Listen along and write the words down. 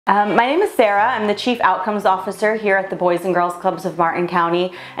My name is Sarah. I'm the Chief Outcomes Officer here at the Boys and Girls Clubs of Martin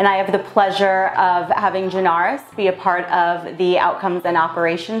County, and I have the pleasure of having Genaris be a part of the Outcomes and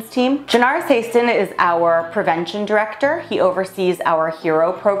Operations team. Genaris Haston is our Prevention Director. He oversees our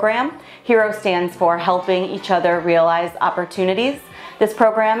HERO program. HERO stands for Helping Each Other Realize Opportunities. This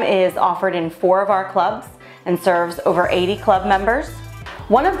program is offered in 4 of our clubs and serves over 80 club members.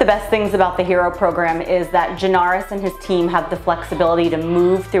 One of the best things about the HERO program is that Genaris and his team have the flexibility to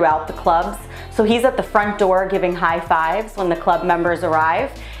move throughout the clubs. So he's at the front door giving high fives when the club members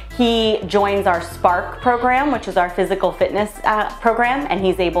arrive. He joins our Spark program, which is our physical fitness program, and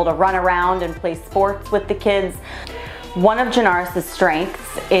he's able to run around and play sports with the kids. One of Genaris'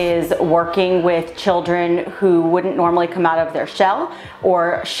 strengths is working with children who wouldn't normally come out of their shell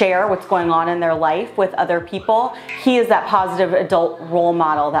or share what's going on in their life with other people. He is that positive adult role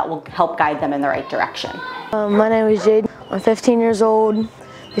model that will help guide them in the right direction. My name is Jade. I'm 15 years old.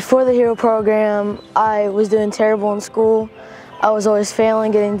 Before the HERO program, I was doing terrible in school. I was always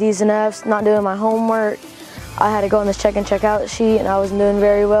failing, getting D's and F's, not doing my homework. I had to go on this check-in, check-out sheet, and I wasn't doing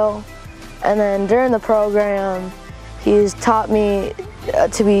very well. And then during the program, he's taught me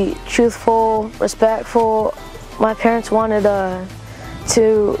to be truthful, respectful. My parents wanted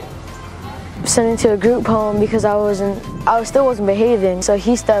to send me to a group home because I still wasn't behaving. So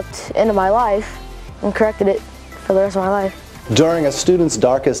he stepped into my life and corrected it for the rest of my life. During a student's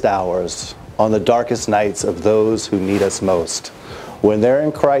darkest hours, on the darkest nights of those who need us most, when they're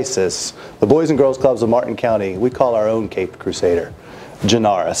in crisis, the Boys and Girls Clubs of Martin County, we call our own Caped Crusader,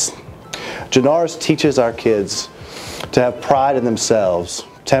 Genaris. Genaris teaches our kids to have pride in themselves,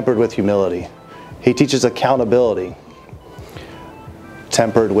 tempered with humility. He teaches accountability,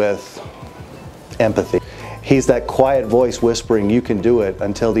 tempered with empathy. He's that quiet voice whispering, "You can do it,"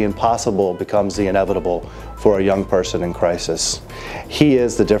 until the impossible becomes the inevitable for a young person in crisis. He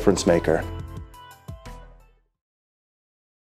is the difference maker.